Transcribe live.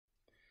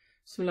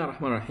Bismillah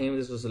ar-Rahman ar-Rahim.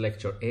 This was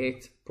lecture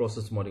 8,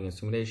 Process Modeling and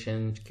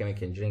Simulation,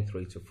 Chemical Engineering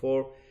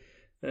 324.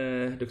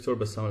 Dr.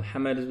 Bassam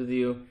Alhamad is with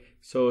you.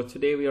 So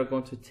today we are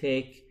going to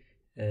take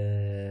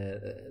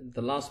the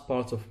last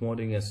part of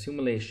modeling and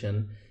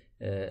simulation.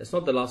 It's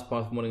not the last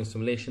part of modeling and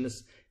simulation,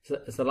 it's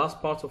the last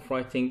part of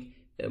writing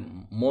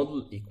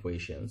model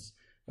equations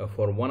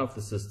for one of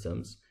the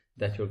systems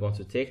that you're going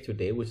to take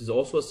today, which is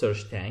also a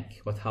surge tank,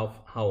 but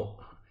however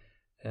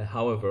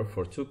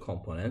for two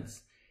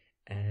components.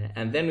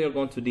 And then we are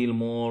going to deal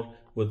more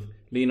with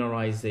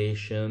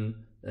linearization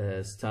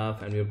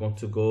stuff, and we are going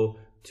to go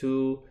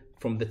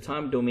from the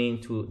time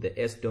domain to the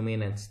S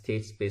domain and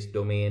state space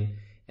domain,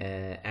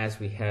 as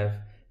we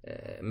have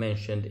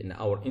mentioned in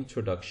our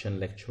introduction,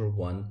 lecture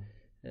 1,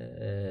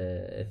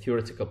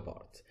 theoretical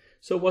part.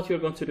 So what we are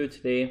going to do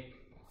today,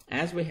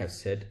 as we have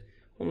said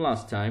from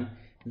last time,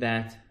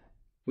 that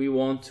we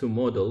want to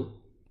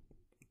model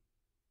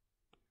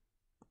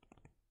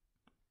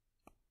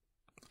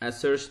a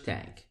surge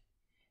tank.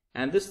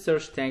 And this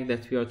surge tank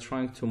that we are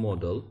trying to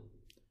model,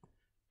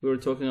 we were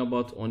talking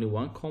about only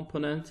one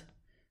component.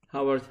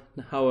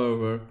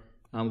 However,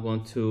 I'm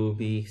going to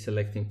be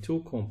selecting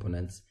two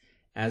components,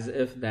 as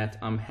if that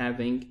I'm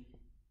having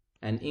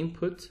an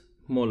input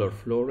molar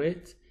flow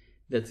rate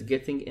that's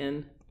getting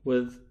in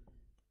with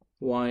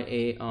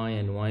YAI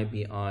and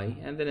YBI,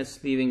 and then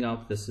it's leaving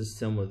out the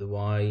system with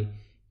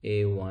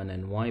YA1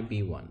 and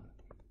YB1.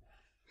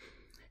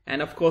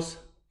 And of course,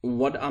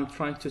 what I'm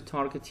trying to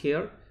target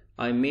here,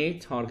 I may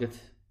target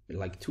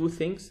like two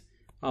things.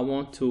 I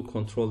want to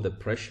control the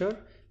pressure,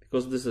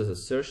 because this is a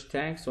surge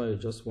tank, so I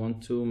just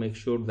want to make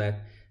sure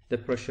that the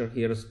pressure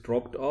here is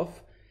dropped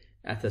off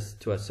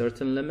to a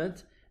certain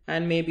limit.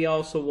 And maybe I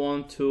also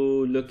want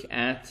to look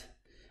at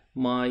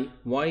my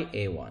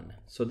YA1.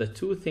 So the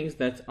two things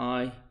that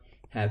I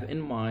have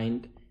in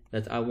mind,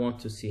 that I want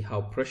to see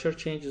how pressure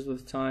changes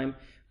with time,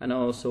 and I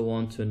also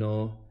want to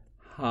know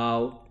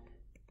how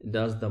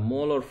does the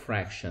molar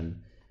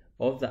fraction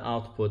of the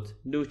output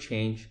do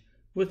change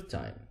with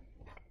time.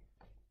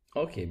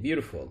 Okay,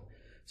 beautiful.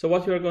 So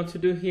what we are going to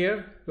do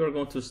here, we are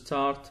going to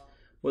start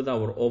with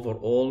our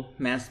overall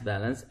mass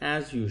balance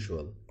as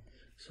usual.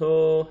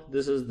 So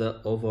this is the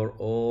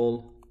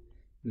overall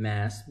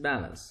mass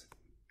balance.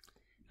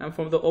 And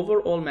from the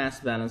overall mass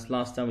balance,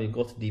 last time we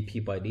got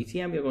dP by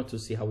dt, and we're going to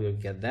see how we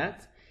get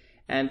that.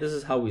 And this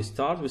is how we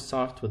start. We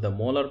start with the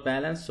molar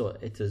balance, so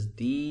it is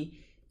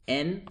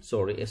dN,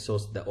 sorry, so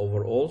it's the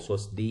overall, so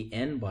it's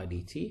dN by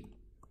dt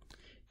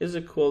is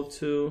equal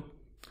to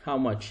how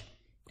much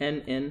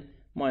NN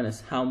minus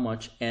how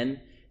much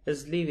N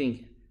is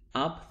leaving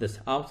out the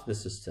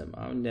system.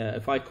 And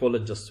if I call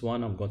it just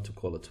 1, I'm going to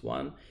call it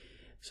 1.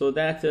 So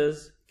that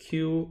is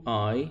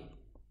QI.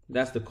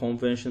 That's the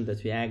convention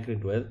that we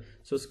agreed with.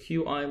 So it's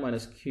QI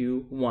minus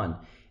Q1.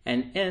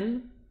 And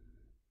N,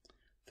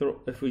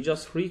 if we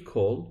just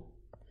recall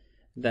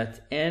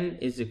that N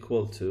is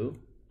equal to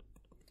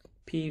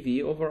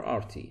PV over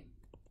RT.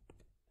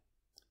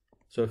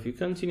 So if you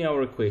continue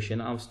our equation,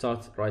 I'll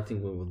start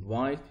writing with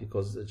white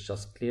because it's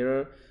just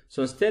clearer.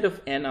 So instead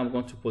of N, I'm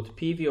going to put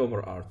PV over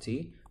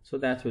RT. So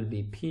that will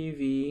be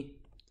PV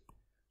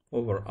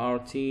over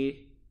RT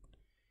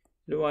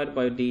divided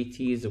by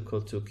dt is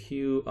equal to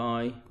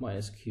QI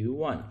minus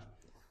Q1.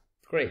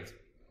 Great.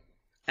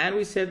 And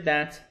we said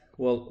that,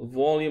 well,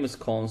 volume is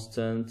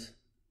constant.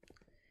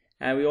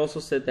 And we also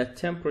said that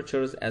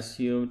temperature is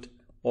assumed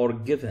or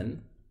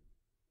given,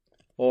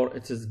 or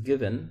it is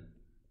given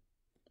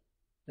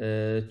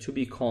to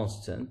be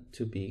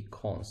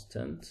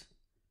constant,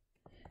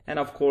 and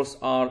of course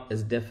R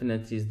is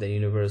definitely the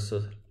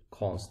universal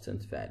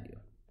constant value.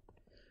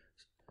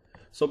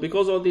 So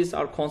because all these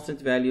are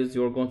constant values,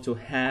 you're going to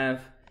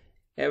have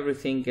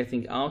everything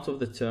getting out of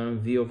the term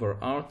V over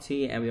RT,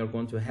 and we are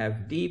going to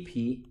have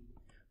dP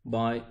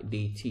by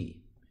dt,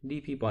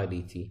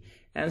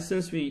 and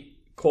since we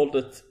called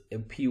it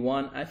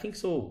P1, I think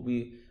so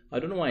I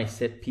don't know why I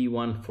said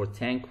P1 for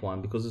tank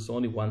 1, because it's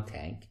only one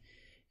tank.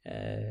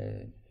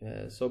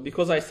 So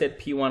because I said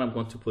P1, I'm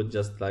going to put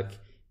just like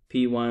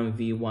P1,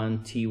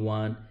 V1,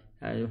 T1,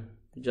 and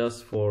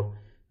just for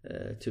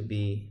to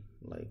be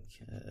like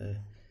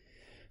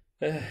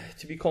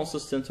to be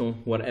consistent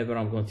on whatever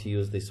I'm going to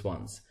use these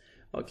ones.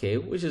 Okay,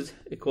 which is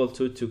equal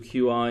to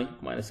QI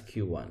minus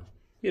Q1.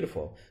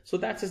 Beautiful. So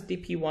that is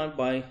dP1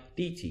 by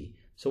dt.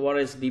 So what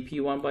is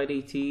dP1 by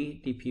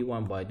dt?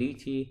 dP1 by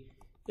dt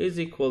is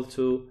equal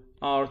to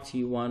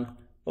RT1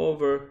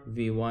 over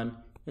V1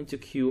 into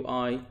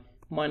QI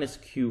minus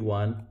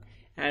Q1,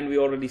 and we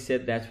already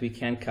said that we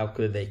can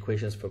calculate the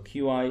equations for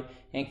QI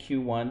and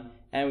Q1,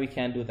 and we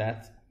can do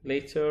that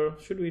later.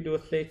 Should we do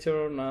it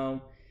later or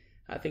now?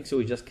 I think so.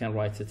 We just can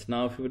write it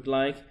now if you would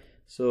like.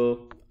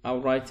 So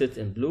I'll write it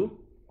in blue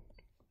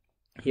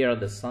here at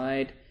the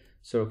side.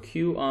 So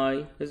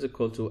QI is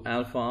equal to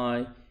alpha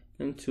I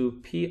into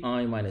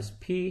PI minus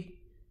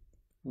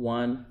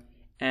P1,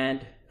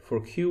 and for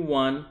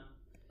Q1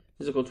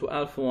 is equal to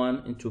alpha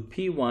 1 into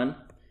P1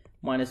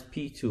 minus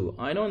P2.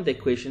 I know in the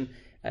equation,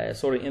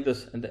 sorry, in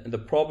the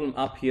problem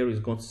up here is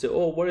going to say,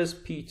 oh, where is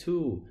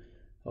P2?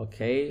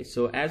 Okay,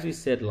 so as we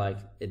said, like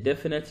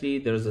definitely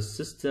there's a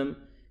system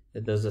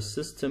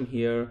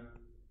here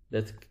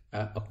that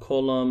a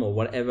column or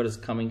whatever is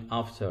coming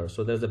after.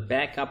 So there's a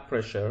backup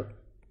pressure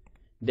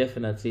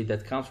definitely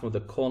that comes from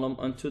the column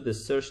onto the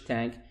surge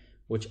tank,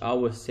 which I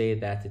will say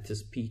that it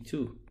is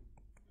P2.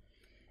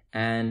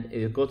 And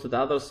if you go to the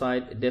other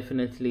side,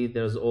 definitely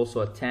there's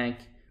also a tank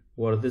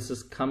where this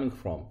is coming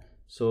from.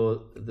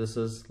 So this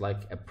is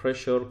like a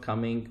pressure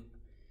coming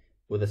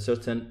with a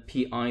certain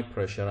PI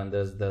pressure, and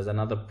there's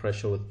another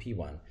pressure with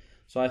P1.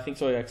 So I think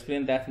so I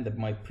explained that in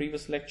my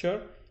previous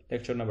lecture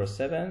number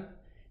 7.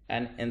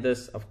 And in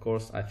this, of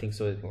course, I think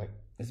so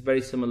it's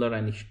very similar,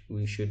 and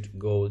we should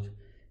go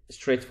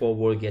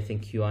straightforward getting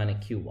Q1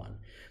 and Q1.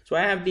 So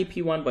I have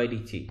dP1 by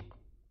dt.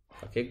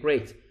 Okay,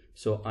 great.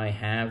 So I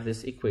have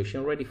this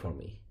equation ready for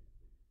me.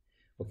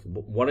 Okay,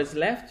 but what is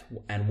left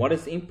and what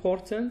is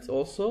important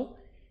also,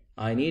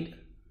 I need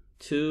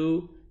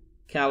to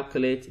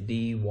calculate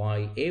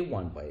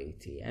dya1 by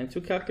dt. And to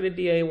calculate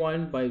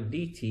dya1 by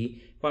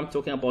dt, if I'm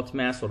talking about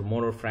mass or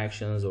molar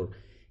fractions or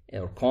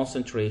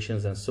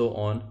concentrations and so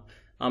on,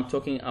 I'm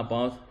talking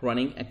about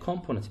running a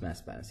component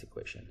mass balance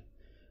equation.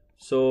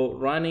 So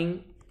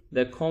running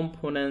the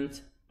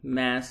component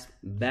mass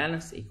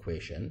balance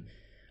equation,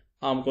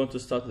 I'm going to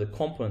start with the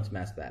component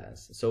mass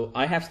balance. So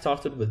I have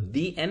started with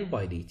dN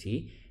by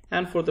dt,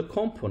 and for the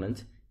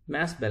component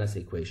mass balance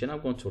equation,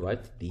 I'm going to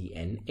write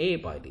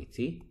dNA by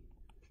dt.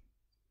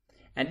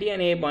 And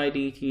dNA by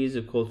dt is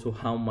equal to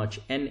how much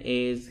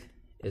NA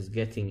is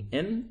getting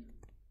in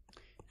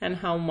and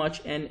how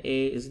much NA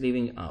is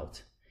leaving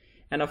out.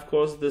 And of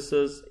course, this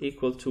is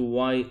equal to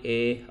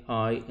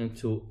YAI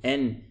into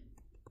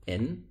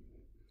NN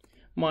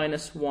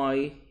minus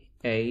YA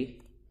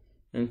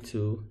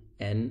into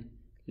N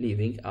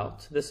leaving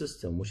out the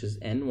system, which is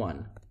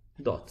N1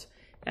 dot.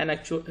 And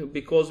actually,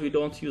 because we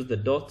don't use the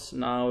dots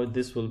now,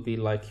 this will be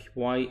like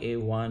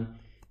YA1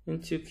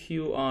 into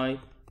QI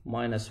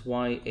minus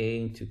YA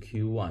into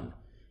Q1.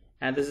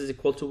 And this is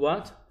equal to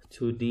what?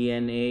 To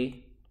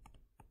dNA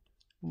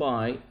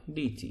by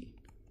dt.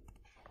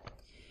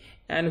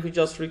 And if we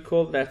just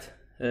recall that,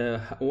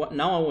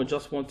 now I will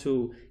just want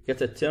to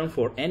get a term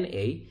for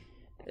NA.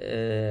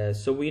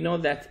 So we know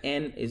that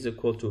N is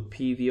equal to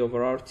PV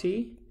over RT.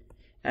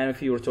 And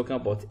if you were talking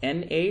about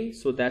NA,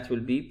 so that will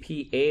be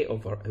PA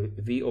over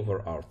V over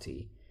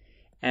RT.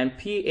 And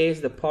PA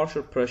is the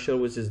partial pressure,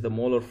 which is the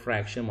molar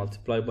fraction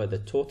multiplied by the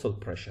total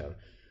pressure.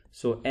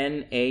 So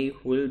NA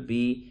will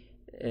be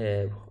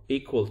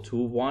equal to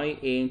YA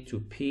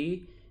into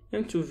P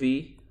into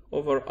V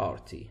over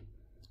RT.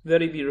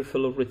 Very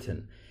beautiful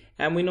written.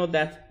 And we know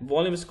that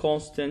volume is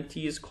constant,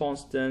 T is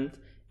constant,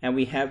 and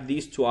we have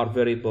these two are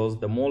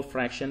variables, the mole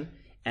fraction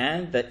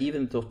and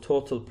even the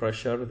total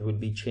pressure will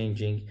be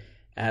changing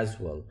as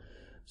well.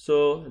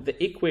 So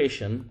the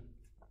equation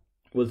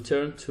will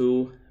turn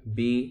to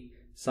be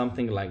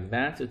something like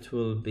that. It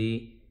will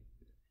be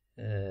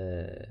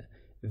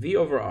V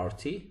over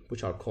RT,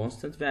 which are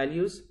constant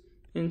values,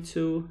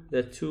 into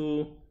the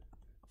two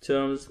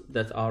terms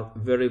that are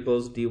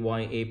variables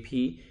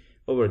dyap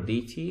over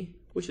dt,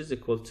 which is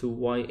equal to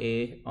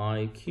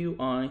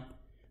YAIQI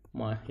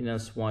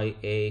minus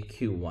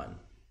YAQ1.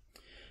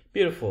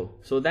 Beautiful.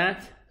 So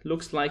that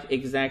looks like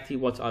exactly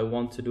what I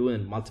want to do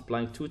in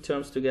multiplying two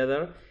terms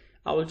together.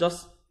 I will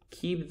just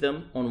keep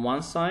them on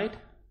one side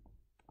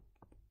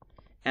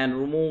and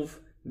remove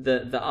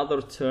the other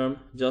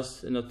term,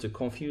 just not to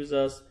confuse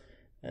us,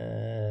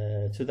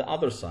 to the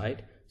other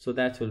side. So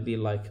that will be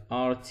like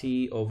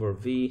RT over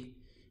V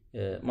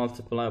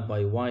multiplied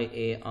by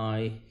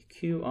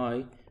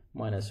YAIQI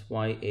minus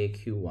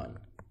YAQ1.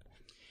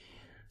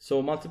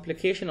 So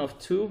multiplication of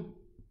two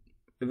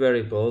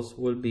variables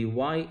will be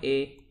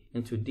YA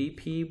into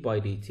dP by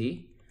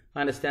dt.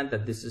 I understand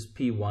that this is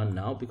P1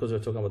 now because we're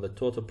talking about the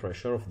total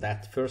pressure of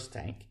that first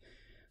tank.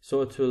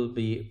 So it will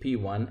be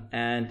P1,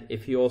 and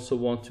if you also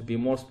want to be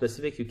more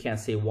specific, you can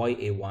say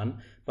YA1,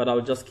 but I'll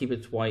just keep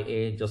it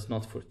YA, just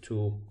not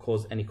to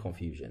cause any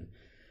confusion.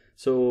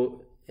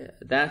 So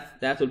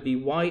that will be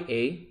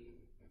YA,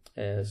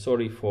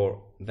 sorry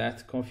for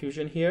that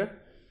confusion here.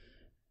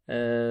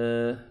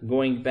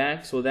 Going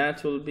back, so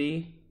that will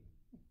be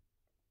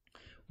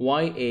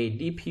YA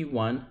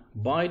dP1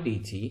 by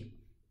dt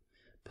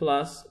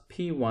plus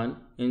P1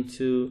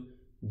 into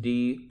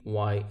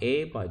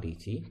dYA by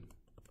dt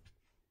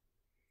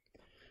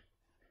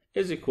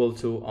is equal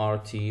to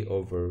RT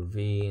over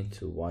V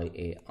into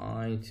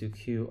YAI to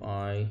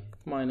QI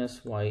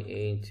minus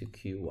YA into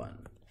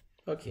Q1.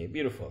 Okay,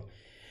 beautiful.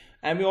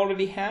 And we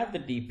already have the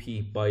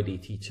dP by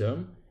dt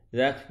term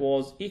that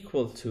was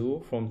equal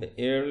to, from the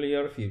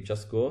earlier, if you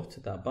just go to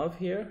the above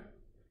here,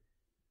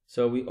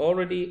 so we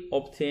already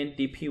obtained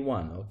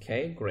dP1.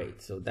 Okay,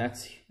 great. So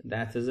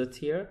that is it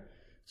here.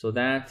 So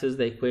that is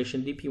the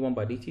equation. dP1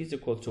 by dt is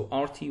equal to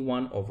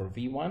RT1 over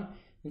V1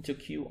 into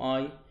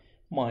QI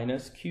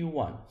minus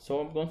Q1. So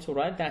I'm going to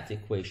write that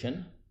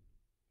equation.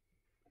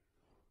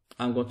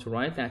 This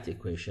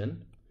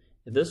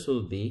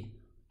will be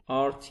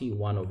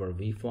RT1 over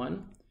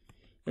V1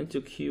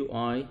 into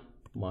QI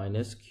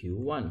minus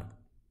Q1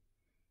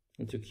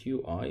 into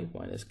Qi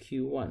minus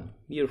Q1.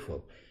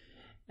 Beautiful.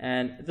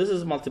 And this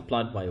is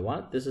multiplied by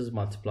what? This is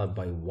multiplied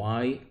by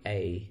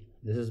YA.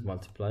 This is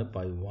multiplied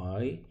by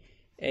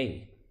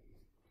YA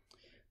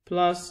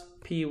plus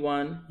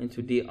P1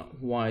 into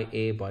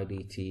dYA by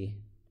dt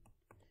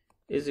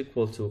is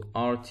equal to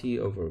RT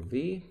over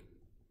V,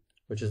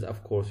 which is,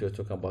 of course, we're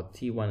talking about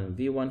T1 and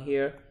V1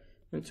 here,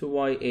 into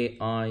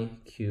YAI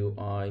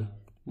Qi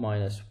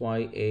minus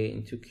YA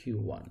into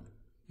Q1.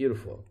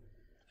 Beautiful.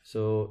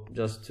 So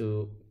just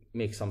to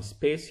make some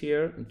space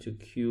here into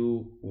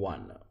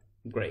Q1.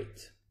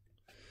 Great.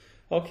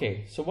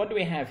 Okay, so what do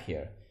we have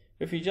here?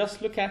 If you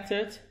just look at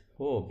it,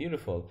 oh,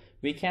 beautiful.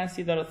 We can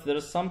see that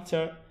there's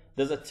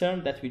a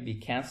term that will be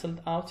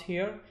cancelled out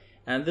here,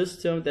 and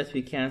this term that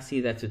we can see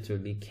that it will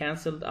be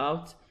cancelled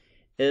out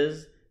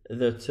is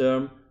the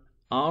term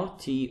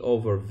RT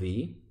over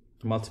V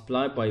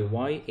multiplied by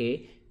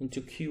YA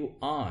into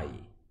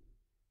Qi.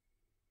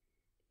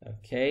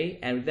 Okay,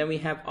 and then we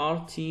have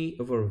RT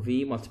over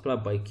V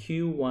multiplied by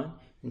Q1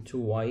 into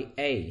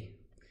YA,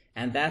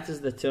 and that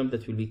is the term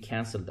that will be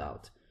cancelled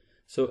out.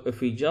 So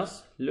if we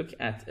just look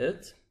at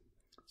it,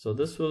 so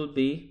this will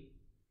be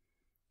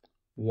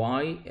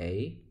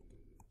YA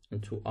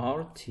into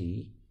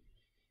RT1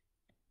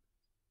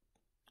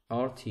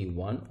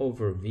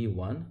 over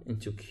V1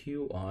 into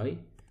Qi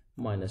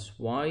minus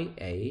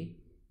YA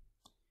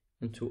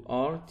into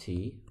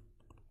RT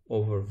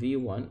over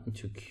V1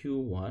 into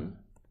Q1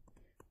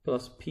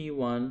 plus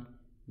P1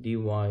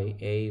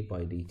 dYA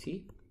by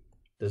dt,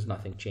 there's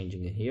nothing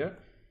changing in here,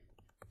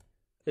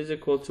 is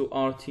equal to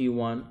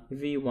RT1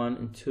 V1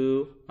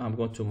 into, I'm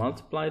going to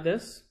multiply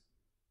this,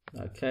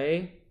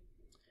 okay,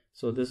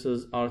 so this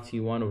is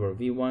RT1 over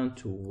V1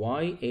 to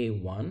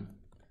YA1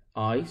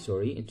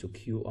 into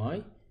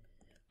Qi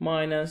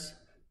minus,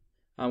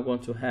 I'm going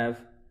to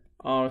have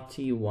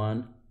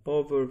RT1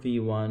 over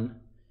V1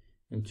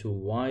 into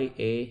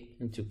YA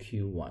into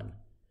Q1.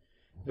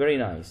 Very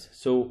nice.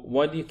 So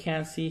what you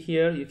can see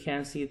here, you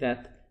can see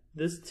that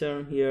this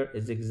term here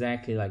is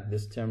exactly like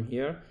this term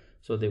here,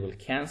 so they will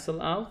cancel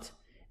out,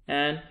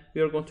 and we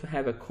are going to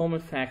have a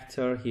common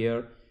factor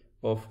here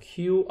of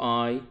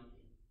Qi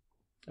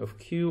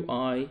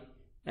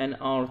and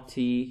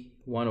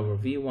RT1 over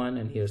V1,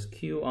 and here's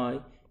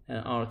Qi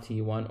and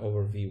RT1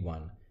 over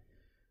V1.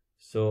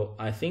 So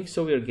I think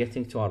so we are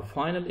getting to our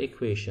final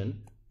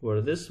equation, where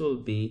this will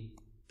be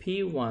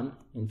P1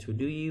 into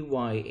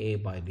dYA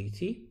by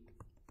dt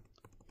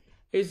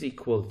is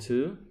equal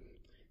to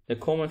the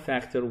common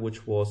factor,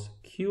 which was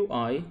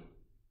Qi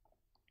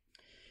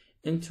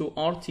into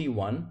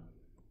RT1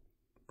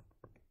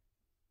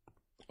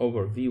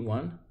 over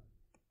V1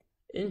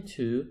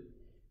 into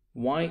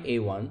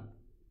YAI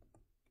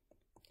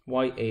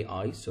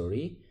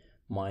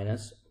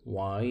minus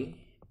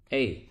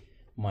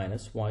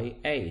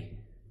YA.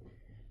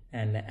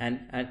 And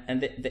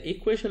the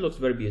equation looks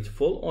very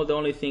beautiful, or the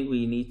only thing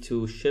we need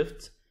to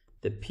shift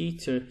the P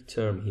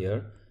term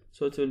here,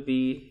 so it will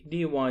be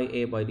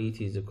dYA by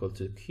dt is equal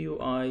to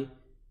Qi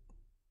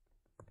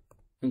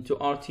into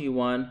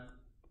RT1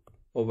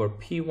 over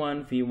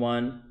P1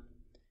 V1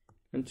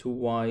 into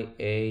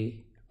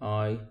YAI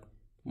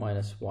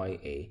minus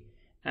YA,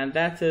 and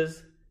that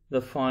is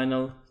the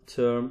final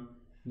term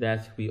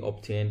that we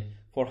obtained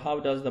for how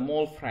does the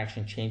mole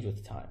fraction change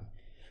with time.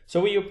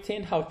 So we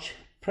obtained how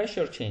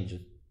pressure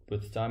changes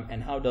with time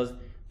and how does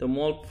the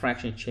mole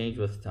fraction change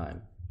with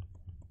time.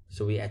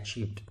 So we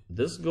achieved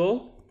this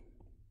goal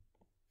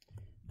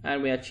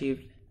and we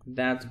achieved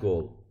that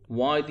goal.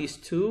 Why these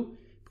two?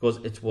 Because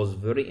it was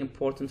very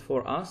important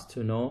for us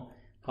to know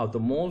how the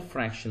mole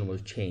fraction will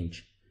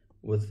change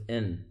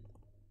within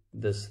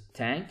this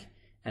tank,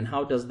 and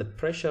how does the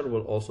pressure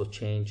will also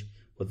change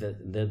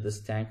within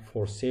this tank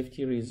for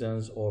safety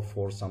reasons or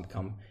for some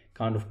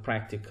kind of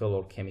practical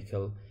or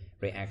chemical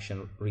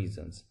reaction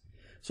reasons.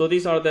 So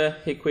these are the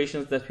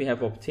equations that we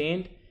have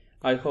obtained.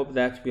 I hope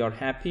that we are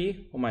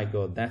happy. Oh my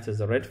god, that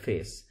is a red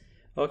face.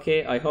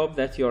 Okay, I hope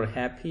that you're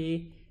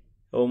happy.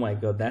 Oh my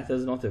god, that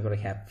is not a very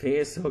happy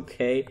face.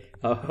 Okay,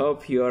 I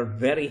hope you are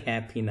very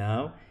happy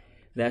now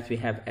that we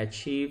have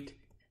achieved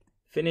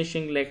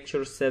finishing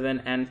lecture 7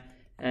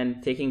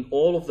 and taking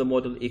all of the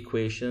model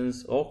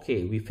equations.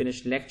 Okay, we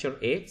finished lecture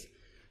 8.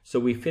 So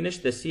we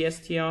finished the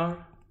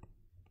CSTR,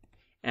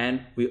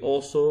 and we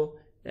also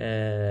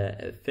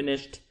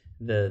finished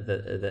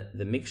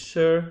the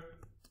mixture,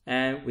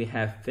 and we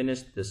have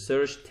finished the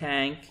surge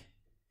tank.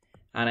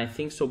 And I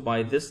think so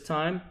by this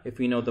time, if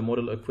we know the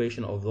model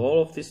equation of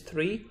all of these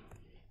three,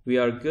 we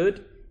are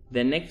good.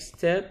 The next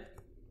step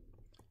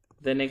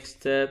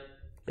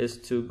is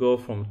to go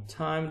from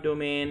time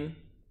domain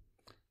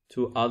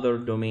to other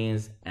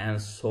domains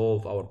and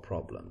solve our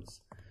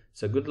problems.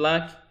 So good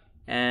luck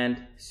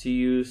and see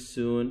you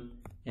soon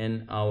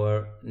in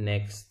our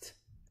next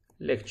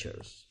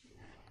lectures.